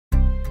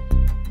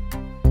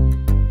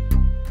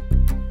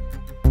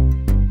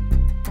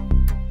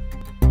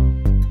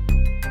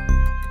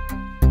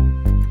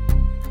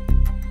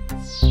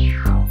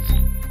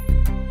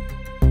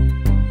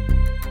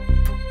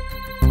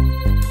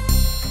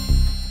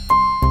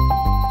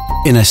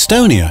In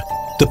Estonia,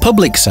 the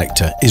public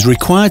sector is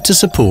required to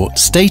support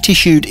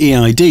state-issued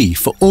EID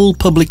for all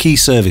public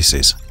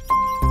e-services.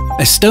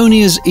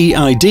 Estonia's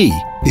EID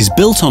is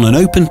built on an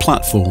open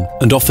platform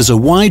and offers a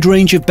wide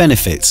range of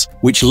benefits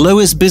which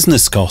lowers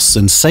business costs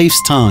and saves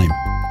time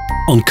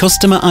on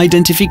customer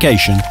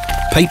identification,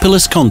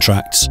 paperless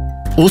contracts,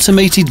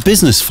 automated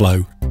business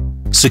flow,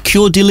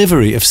 secure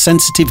delivery of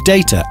sensitive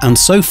data, and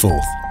so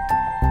forth.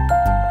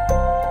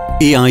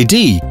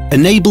 EID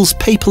enables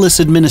paperless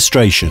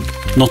administration,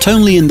 not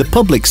only in the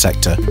public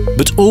sector,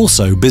 but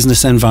also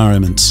business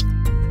environments.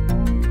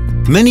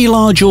 Many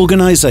large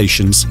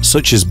organizations,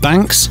 such as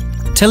banks,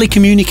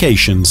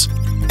 telecommunications,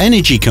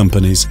 energy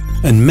companies,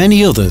 and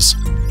many others,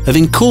 have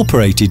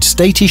incorporated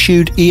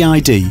state-issued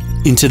EID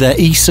into their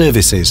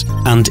e-services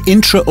and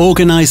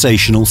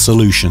intra-organizational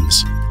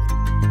solutions.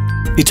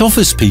 It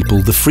offers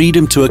people the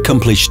freedom to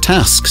accomplish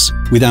tasks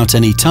without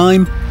any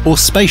time or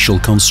spatial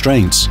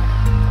constraints.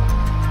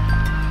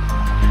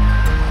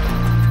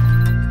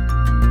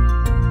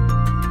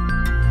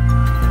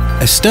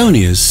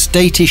 Estonia's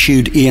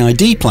state-issued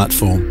EID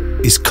platform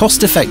is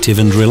cost-effective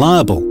and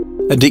reliable,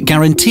 and it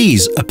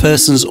guarantees a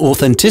person's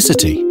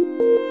authenticity.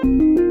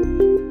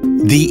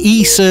 The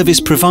e-service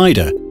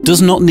provider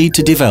does not need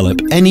to develop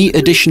any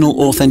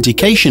additional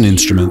authentication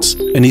instruments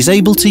and is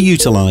able to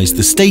utilize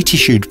the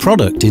state-issued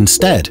product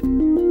instead.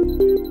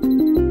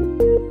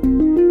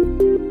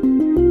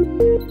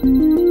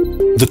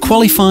 The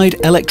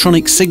qualified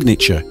electronic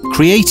signature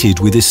created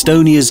with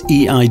Estonia's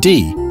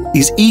EID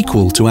is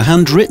equal to a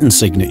handwritten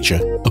signature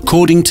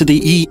according to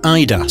the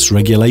eIDAS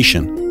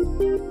regulation.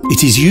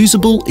 It is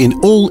usable in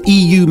all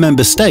EU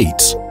member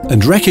states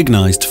and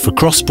recognized for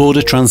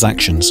cross-border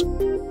transactions.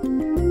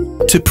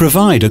 To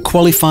provide a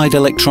qualified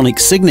electronic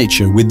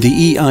signature with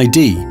the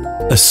EID,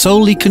 a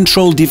solely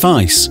controlled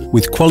device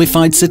with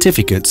qualified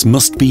certificates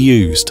must be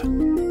used.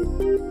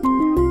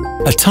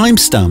 A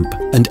timestamp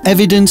and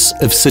evidence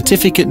of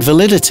certificate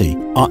validity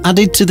are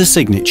added to the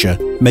signature,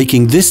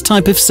 making this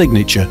type of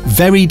signature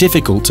very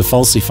difficult to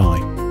falsify.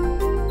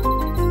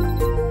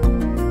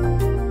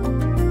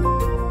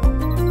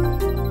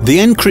 The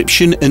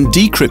encryption and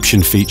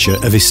decryption feature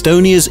of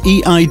Estonia's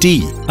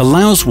EID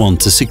allows one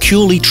to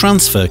securely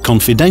transfer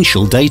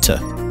confidential data.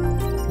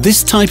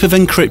 This type of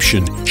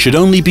encryption should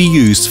only be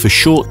used for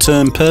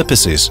short-term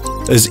purposes,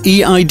 as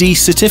EID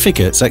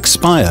certificates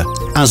expire,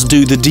 as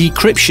do the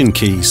decryption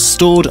keys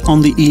stored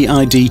on the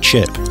EID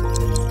chip.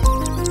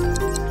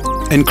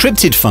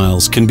 Encrypted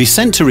files can be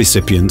sent to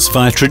recipients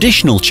via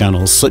traditional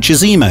channels such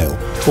as email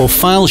or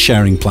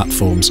file-sharing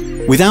platforms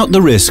without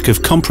the risk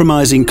of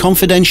compromising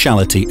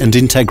confidentiality and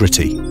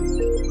integrity.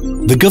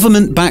 The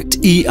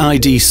government-backed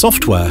EID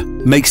software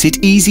makes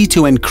it easy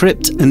to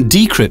encrypt and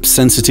decrypt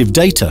sensitive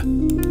data.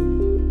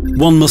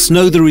 One must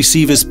know the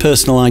receiver's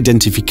personal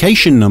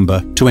identification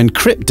number to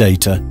encrypt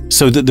data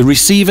so that the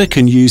receiver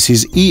can use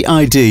his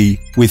EID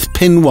with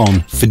PIN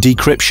 1 for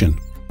decryption.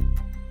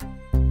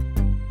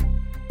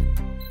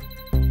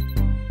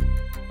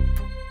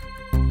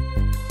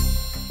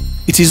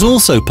 It is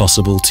also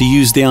possible to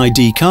use the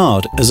ID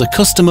card as a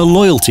customer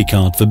loyalty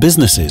card for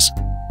businesses.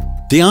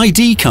 The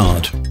ID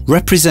card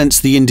represents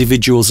the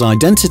individual's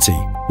identity,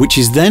 which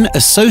is then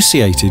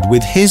associated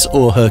with his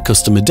or her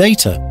customer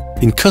data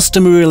in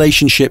customer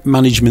relationship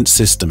management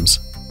systems.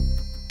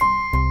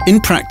 In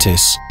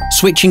practice,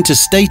 switching to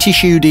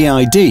state-issued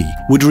EID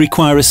would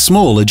require a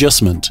small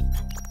adjustment.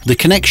 The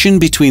connection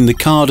between the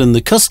card and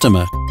the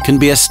customer can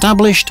be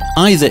established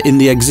either in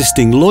the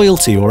existing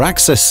loyalty or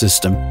access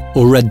system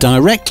or read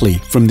directly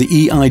from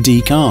the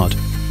EID card.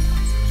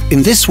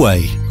 In this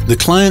way, the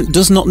client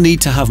does not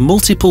need to have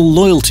multiple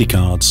loyalty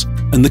cards,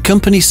 and the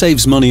company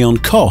saves money on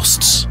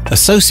costs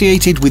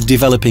associated with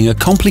developing a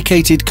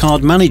complicated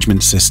card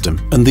management system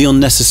and the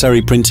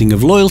unnecessary printing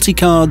of loyalty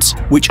cards,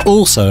 which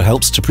also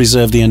helps to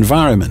preserve the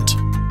environment.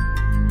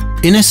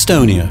 In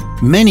Estonia,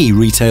 many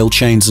retail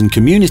chains and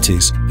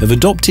communities have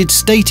adopted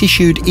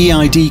state-issued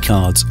EID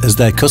cards as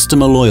their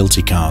customer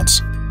loyalty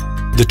cards.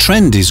 The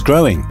trend is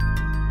growing.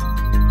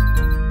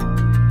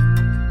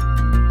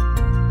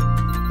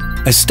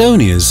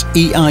 Estonia's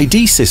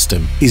EID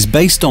system is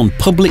based on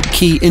public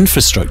key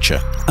infrastructure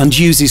and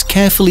uses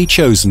carefully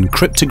chosen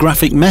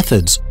cryptographic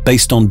methods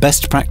based on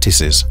best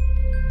practices.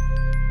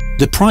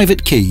 The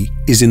private key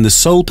is in the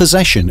sole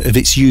possession of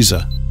its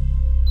user.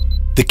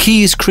 The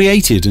key is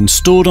created and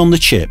stored on the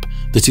chip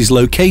that is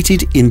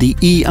located in the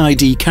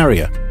EID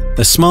carrier,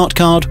 a smart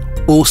card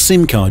or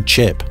SIM card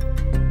chip.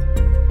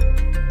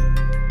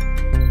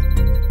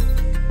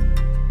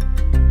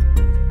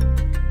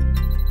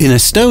 In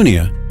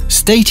Estonia,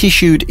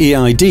 state-issued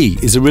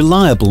EID is a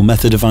reliable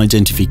method of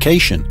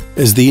identification,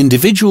 as the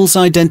individual's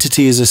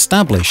identity is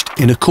established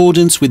in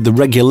accordance with the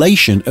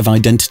regulation of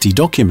identity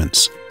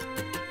documents.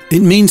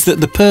 It means that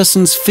the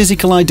person's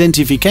physical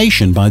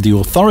identification by the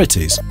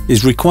authorities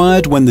is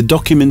required when the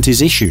document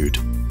is issued.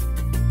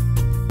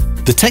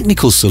 The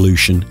technical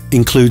solution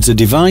includes a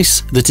device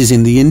that is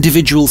in the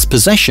individual's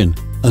possession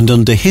and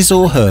under his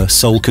or her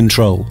sole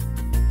control.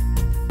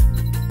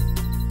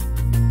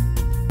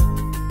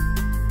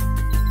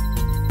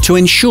 To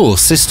ensure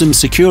system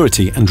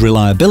security and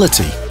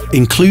reliability,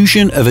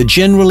 inclusion of a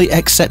generally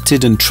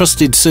accepted and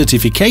trusted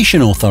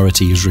certification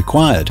authority is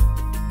required.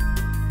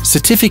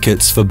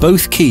 Certificates for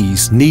both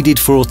keys needed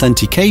for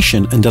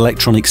authentication and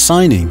electronic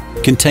signing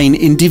contain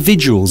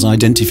individuals'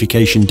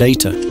 identification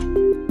data.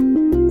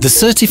 The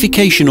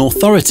certification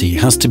authority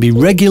has to be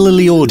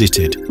regularly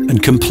audited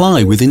and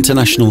comply with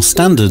international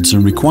standards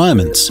and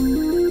requirements.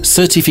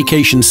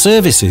 Certification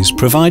services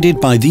provided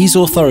by these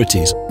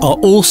authorities are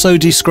also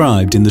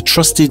described in the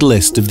trusted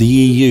list of the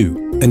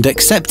EU and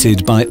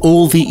accepted by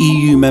all the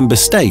EU member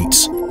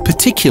states,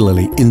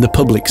 particularly in the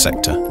public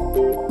sector.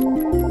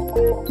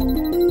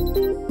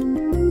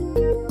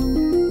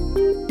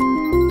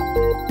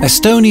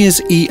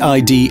 Estonia's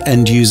eID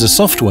end-user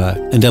software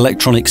and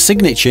electronic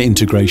signature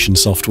integration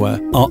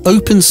software are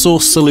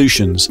open-source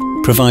solutions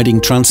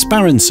providing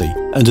transparency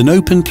and an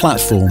open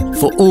platform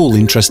for all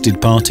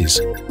interested parties.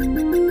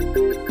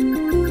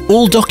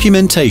 All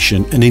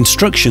documentation and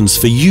instructions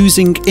for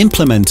using,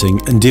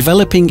 implementing and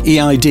developing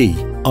eID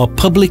are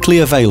publicly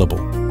available.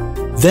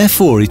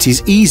 Therefore, it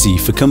is easy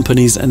for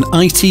companies and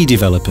IT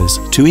developers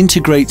to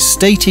integrate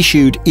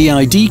state-issued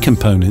eID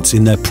components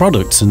in their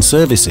products and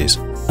services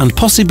and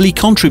possibly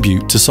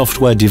contribute to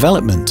software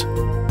development.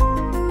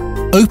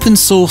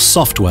 Open-source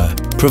software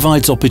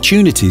provides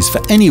opportunities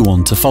for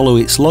anyone to follow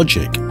its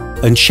logic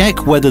and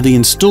check whether the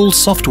installed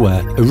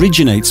software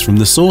originates from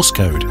the source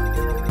code.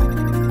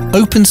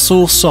 Open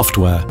source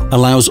software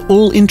allows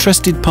all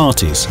interested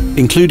parties,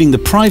 including the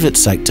private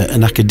sector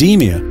and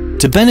academia,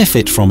 to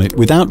benefit from it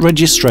without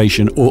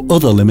registration or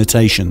other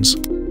limitations.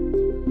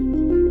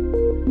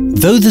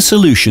 Though the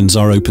solutions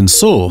are open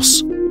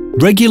source,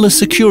 regular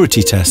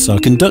security tests are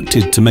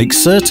conducted to make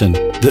certain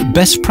that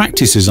best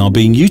practices are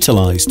being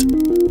utilized.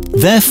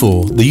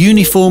 Therefore, the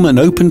uniform and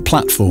open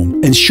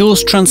platform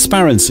ensures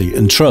transparency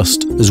and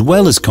trust, as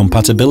well as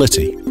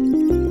compatibility.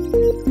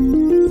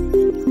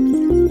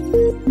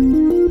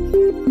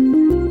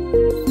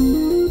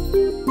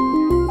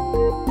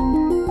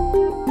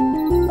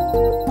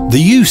 The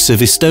use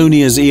of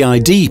Estonia's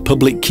eID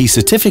public key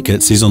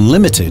certificates is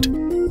unlimited.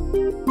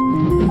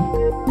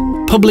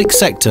 Public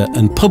sector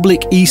and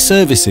public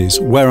e-services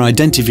where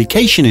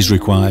identification is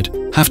required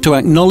have to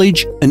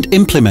acknowledge and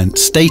implement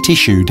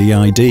state-issued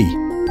eID.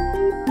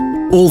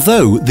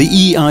 Although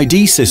the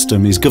eID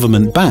system is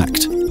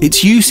government-backed,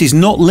 its use is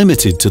not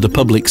limited to the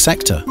public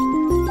sector.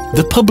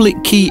 The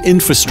public key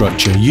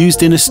infrastructure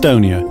used in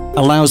Estonia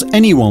allows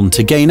anyone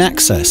to gain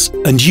access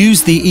and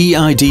use the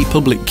eID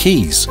public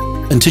keys,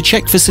 and to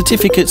check for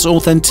certificates'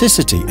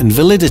 authenticity and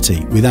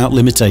validity without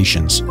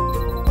limitations.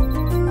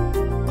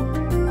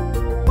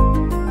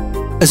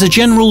 As a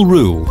general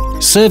rule,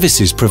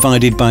 services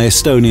provided by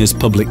Estonia's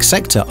public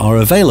sector are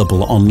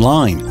available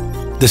online.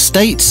 The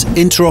state's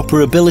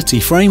interoperability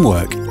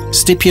framework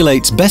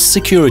stipulates best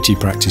security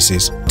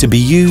practices to be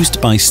used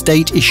by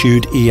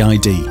state-issued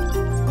eID.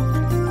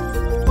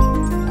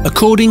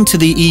 According to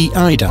the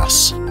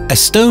eIDAS,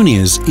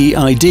 Estonia's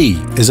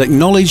eID is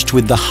acknowledged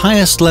with the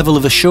highest level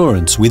of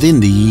assurance within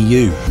the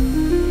EU.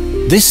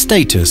 This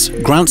status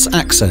grants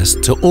access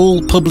to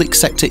all public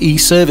sector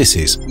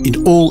e-services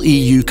in all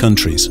EU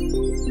countries.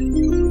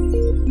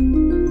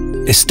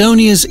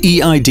 Estonia's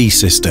eID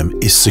system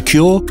is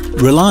secure,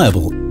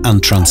 reliable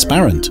and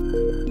transparent.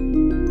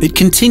 It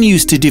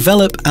continues to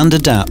develop and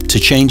adapt to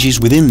changes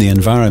within the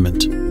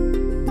environment.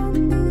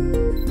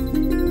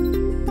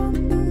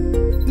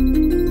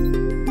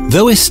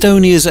 Though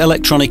Estonia's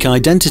electronic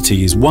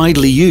identity is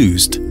widely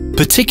used,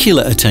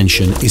 particular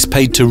attention is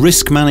paid to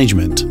risk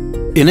management.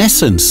 In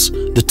essence,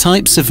 the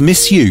types of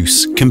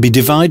misuse can be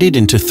divided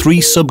into three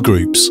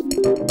subgroups: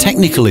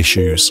 technical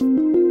issues,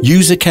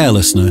 user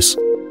carelessness,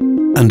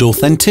 and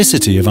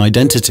authenticity of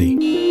identity.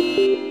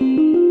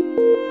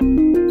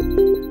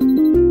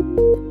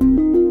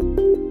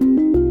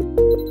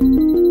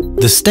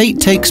 The state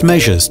takes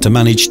measures to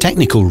manage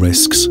technical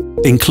risks,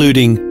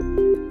 including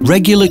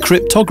regular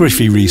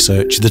cryptography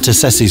research that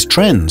assesses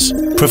trends,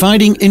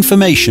 providing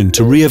information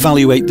to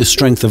re-evaluate the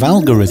strength of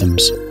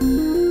algorithms,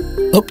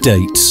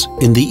 updates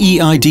in the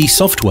eID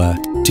software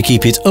to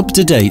keep it up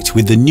to date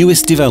with the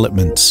newest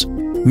developments,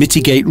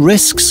 mitigate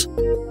risks,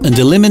 and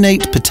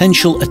eliminate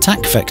potential attack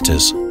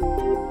vectors,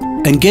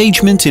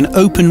 engagement in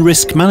open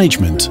risk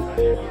management,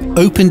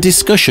 open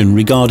discussion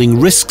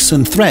regarding risks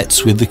and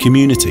threats with the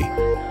community,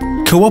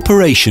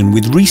 cooperation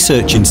with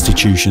research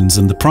institutions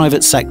and the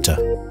private sector,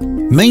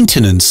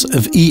 maintenance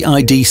of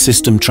eID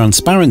system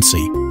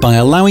transparency by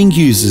allowing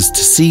users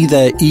to see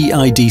their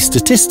eID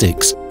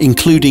statistics,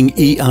 including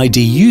eID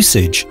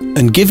usage,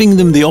 and giving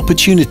them the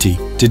opportunity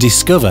to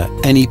discover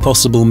any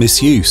possible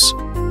misuse.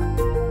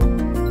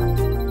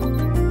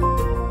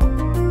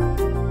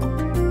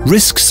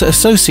 Risks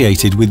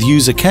associated with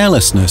user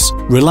carelessness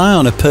rely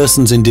on a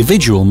person's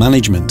individual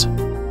management.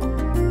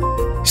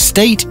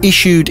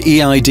 State-issued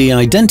eID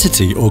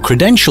identity or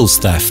credentials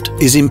theft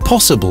is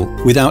impossible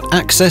without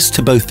access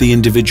to both the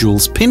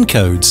individual's PIN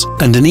codes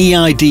and an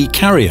eID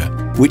carrier,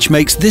 which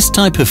makes this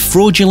type of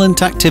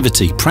fraudulent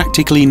activity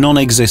practically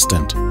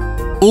non-existent.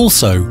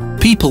 Also,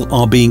 people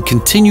are being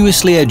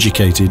continuously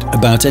educated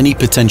about any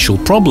potential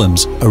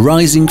problems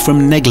arising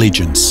from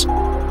negligence.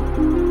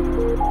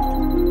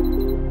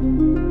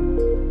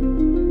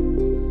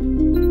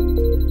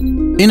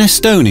 In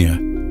Estonia,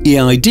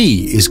 EID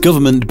is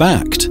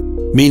government-backed,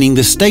 meaning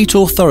the state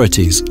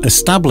authorities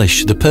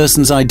establish the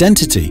person's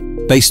identity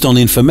based on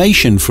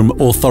information from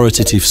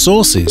authoritative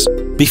sources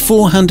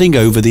before handing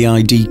over the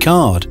ID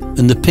card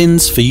and the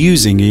pins for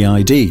using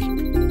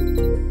EID.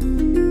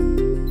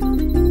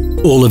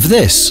 All of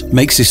this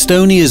makes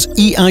Estonia's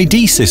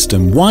EID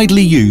system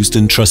widely used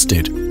and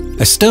trusted.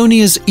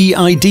 Estonia's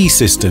EID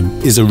system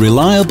is a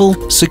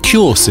reliable,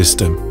 secure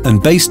system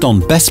and based on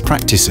best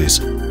practices.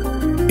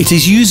 It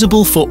is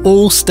usable for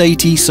all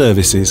state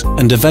e-services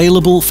and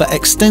available for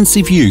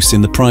extensive use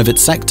in the private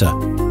sector.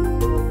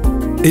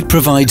 It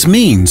provides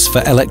means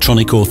for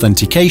electronic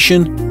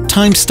authentication,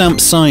 timestamp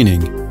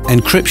signing,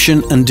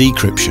 encryption and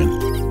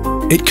decryption.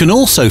 It can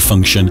also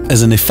function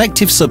as an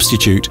effective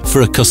substitute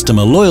for a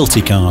customer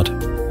loyalty card.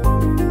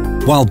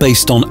 While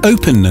based on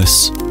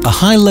openness, a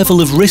high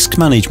level of risk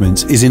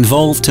management is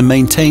involved to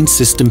maintain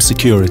system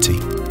security.